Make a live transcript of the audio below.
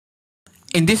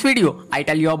In this video, I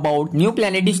tell you about new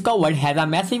planet discovered has a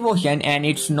massive ocean and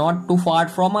it's not too far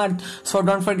from Earth. So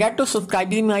don't forget to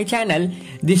subscribe to my channel.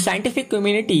 The scientific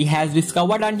community has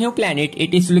discovered a new planet.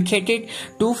 It is located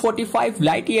 245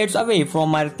 light years away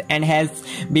from Earth and has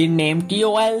been named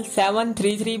TOL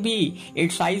 733b.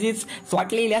 Its size is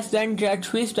slightly less than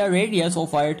twice the radius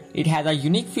of Earth. It has a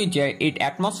unique feature, its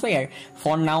atmosphere.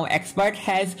 For now, expert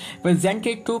has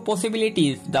presented two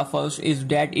possibilities. The first is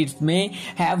that it may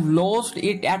have lost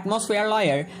its atmosphere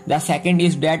layer. The second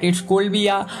is that it could be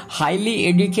a highly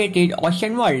educated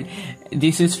ocean world.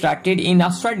 This is stated in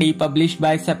a study published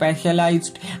by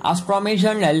specialized astronomy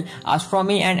journal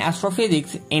Astronomy and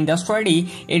Astrophysics. In the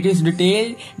study, it is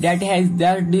detailed that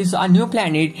this a new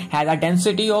planet has a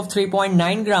density of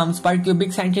 3.9 grams per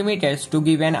cubic centimeters. To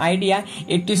give an idea,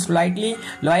 it is slightly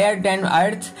lower than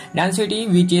Earth's density,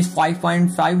 which is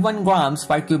 5.51 grams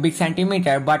per cubic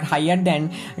centimeter, but higher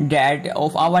than that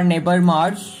of our neighbor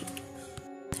Mars.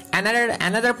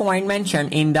 Another point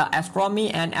mentioned in the Astronomy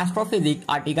and Astrophysics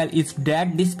article is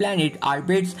that this planet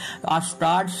orbits a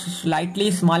star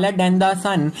slightly smaller than the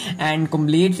Sun and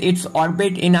completes its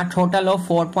orbit in a total of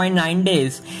 4.9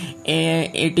 days.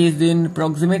 It is in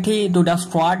proximity to the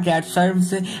star that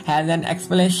serves as an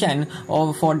explanation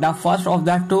for the first of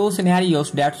the two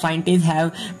scenarios that scientists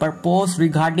have proposed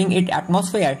regarding its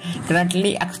atmosphere.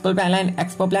 Currently,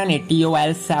 exoplanet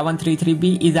TOL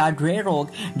 733b is a dry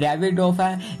rock devoid of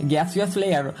a gaseous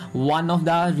layer. One of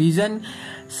the reasons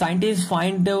scientists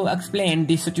find to explain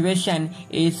this situation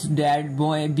is that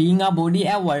being a body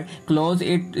ever close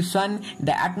its sun,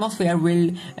 the atmosphere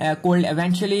could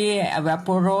eventually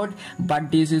evaporate.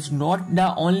 But this is not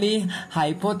the only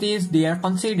hypothesis they are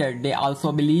considered. They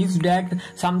also believe that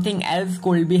something else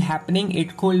could be happening.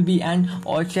 It could be an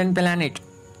ocean planet.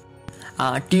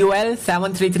 TOL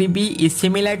 733b is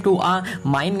similar to a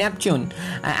mini Neptune.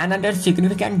 Another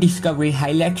significant discovery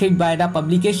highlighted by the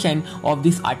publication of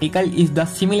this article is the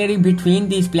similarity between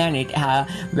these planets,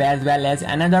 as well as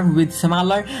another with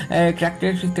smaller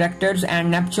characters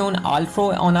and Neptune,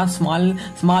 also on a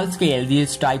small scale.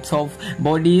 These types of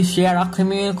bodies share a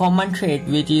common trait,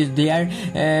 which is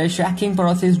their shrinking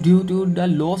process due to the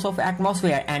loss of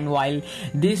atmosphere. And while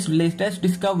this latest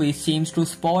discovery seems to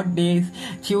support this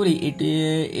theory,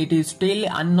 it is still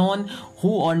unknown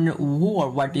who or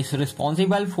what is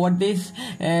responsible for this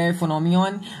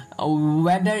phenomenon,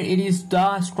 whether it is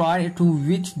the star to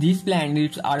which these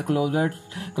planets are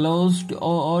close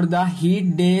or the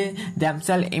heat they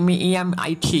themselves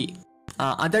emit.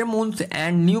 Other moons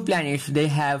and new planets, they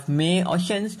have made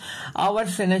oceans. Over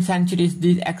centuries,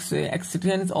 this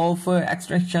existence of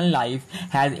extraction life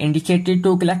has indicated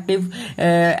to collective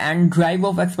and drive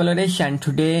of exploration.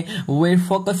 Today, we're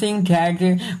focusing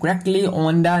correctly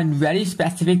on the very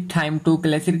specific time to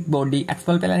classic body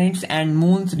exoplanets and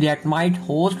moons that might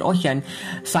host ocean.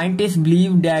 Scientists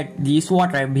believe that these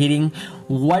water-bearing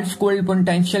worlds could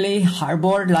potentially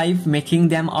harbor life, making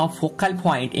them a focal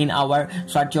point in our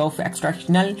search of extraterrestrial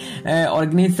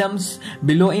organisms.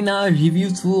 Below in a review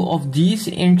of these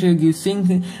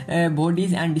introducing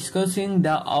bodies and discussing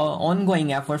the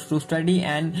ongoing efforts to study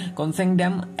and consider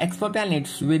them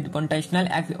exoplanets with potential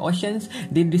oceans.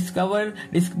 The discovery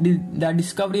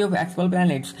of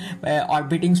exoplanets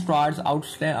orbiting stars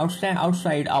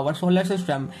outside our solar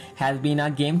system has been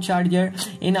a game changer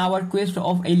in our quest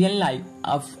of alien life.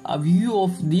 A view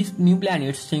of these new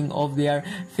planets, think of their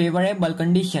favorable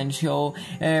conditions, show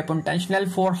potential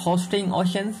for hosting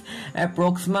oceans.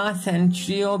 Proxima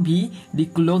Centauri b, the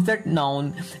closest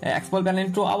known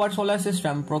exoplanet to our solar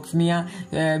system, Proxima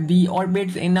b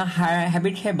orbits in a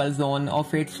habitable zone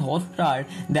of its host star.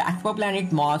 The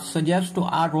exoplanet mass suggests to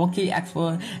a rocky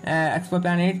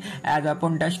exoplanet as a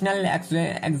potential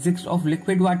exit of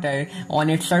liquid water on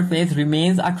its surface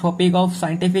remains a topic of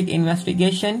scientific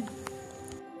investigation.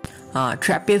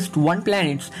 TRAPPIST-1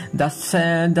 planets, the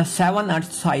 7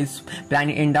 Earth-sized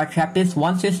planet in the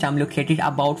TRAPPIST-1 system located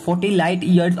about 40 light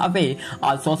years away,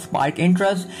 also spark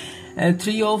interest.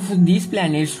 Three of these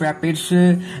planets, TRAPPIST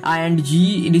and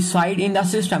G, reside in the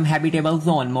system habitable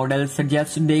zone. Models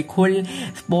suggest they could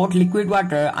support liquid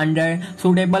water under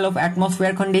suitable of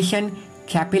atmosphere condition.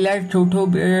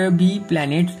 Kepler-22b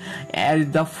planet,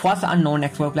 as the first unknown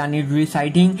exoplanet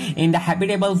residing in the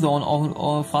habitable zone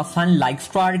of a sun-like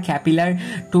star.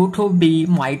 Kepler-22b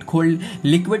might cool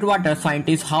liquid water.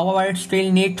 Scientists, however, still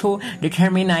need to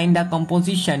determine the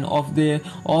composition of the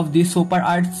super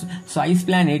Earth-sized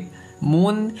planet.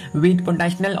 Moon with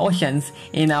potential oceans.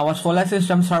 In our solar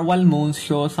system, several moons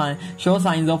show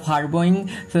signs of harboring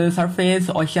surface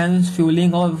oceans,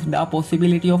 fueling of the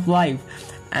possibility of life.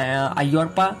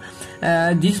 Europa.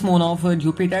 This moon of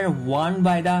Jupiter, warned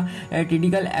by the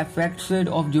critical effects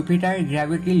of Jupiter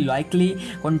gravity, likely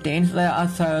contains a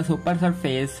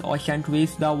supersurface ocean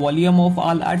twice the volume of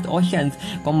all Earth's oceans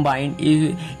combined.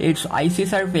 Its icy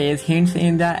surface hints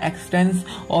in the extent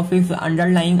of its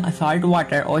underlying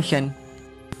saltwater ocean.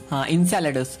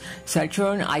 Enceladus.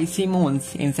 Saturn icy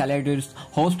moons. Enceladus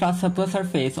hosts a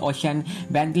subsurface ocean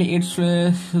beneath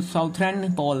its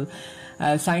southern pole.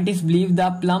 Scientists believe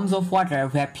the plumes of water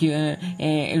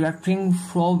erupting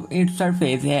from its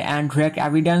surface and direct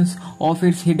evidence of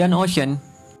its hidden ocean.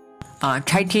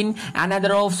 Titan,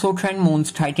 another of Saturn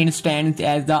moons. Titan stands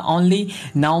as the only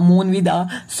now moon with a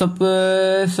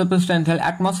substantial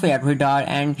atmosphere. Radar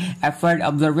and effort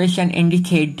observation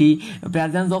indicate the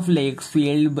presence of lakes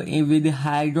filled with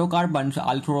hydrocarbons,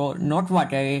 although not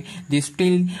water. This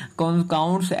still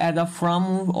counts as a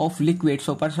form of liquid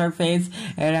supersurface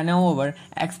runover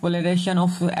exploration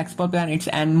of exoplanets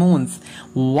and moons.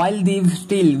 While they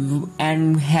still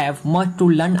and have much to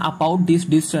learn about this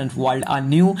distant world, a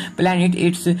new planet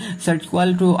it's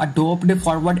circular to adopt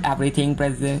forward everything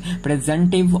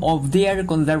presentive of their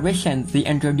conservation. The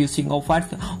introducing of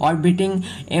Earth orbiting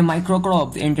a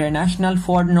microcrobes international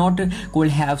for not could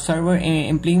have several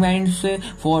implements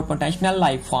for potential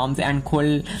life forms and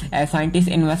could scientist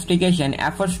investigation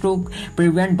efforts to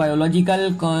prevent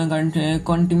biological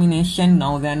contamination.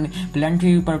 Now then,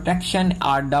 planetary protection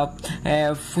are the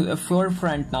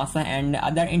forefront. NASA and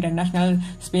other international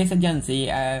space agency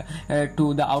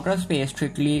to the outer space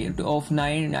strictly of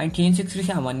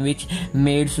 1967, which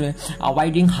made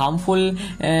avoiding harmful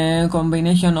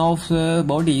combination of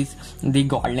bodies. The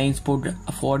guidelines put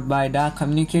forth by the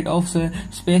Committee of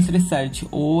Space Research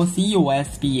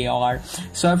 (COSPAR)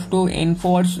 serve to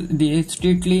enforce the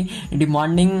strictly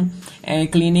demanding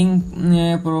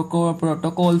cleaning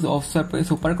protocols of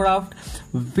supercraft.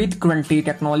 With currently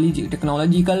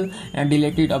technological and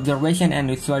related observation and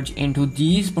research into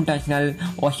these potential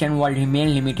ocean world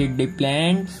remain limited. The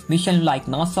planned mission like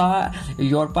NASA,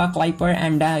 Europa Clipper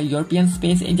and the European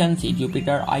Space Agency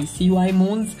Jupiter ICY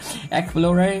moons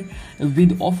explorer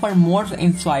will offer more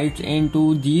insights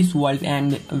into these worlds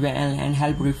and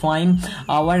help refine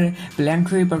our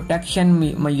planetary protection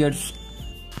measures.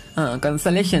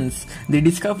 Constellations. The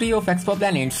discovery of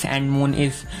exoplanets and moon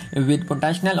is with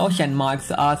potential ocean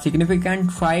marks a significant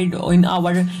stride in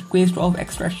our quest of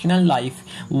extraterrestrial life.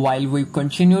 While we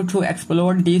continue to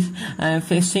explore these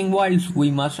facing worlds,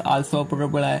 we must also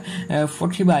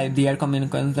fortify their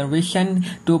conservation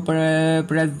to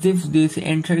preserve this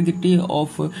integrity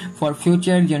for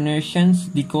future generations.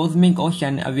 The cosmic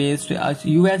ocean awaits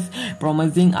US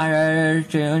promising a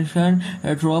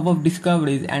trove of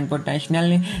discoveries and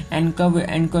potential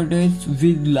encouraged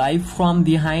with life from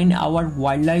behind our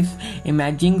wildlife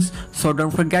imagings. So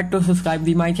don't forget to subscribe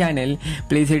to my channel.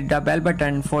 Please hit the bell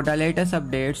button for the latest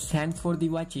updates. Thanks for the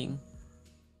watching.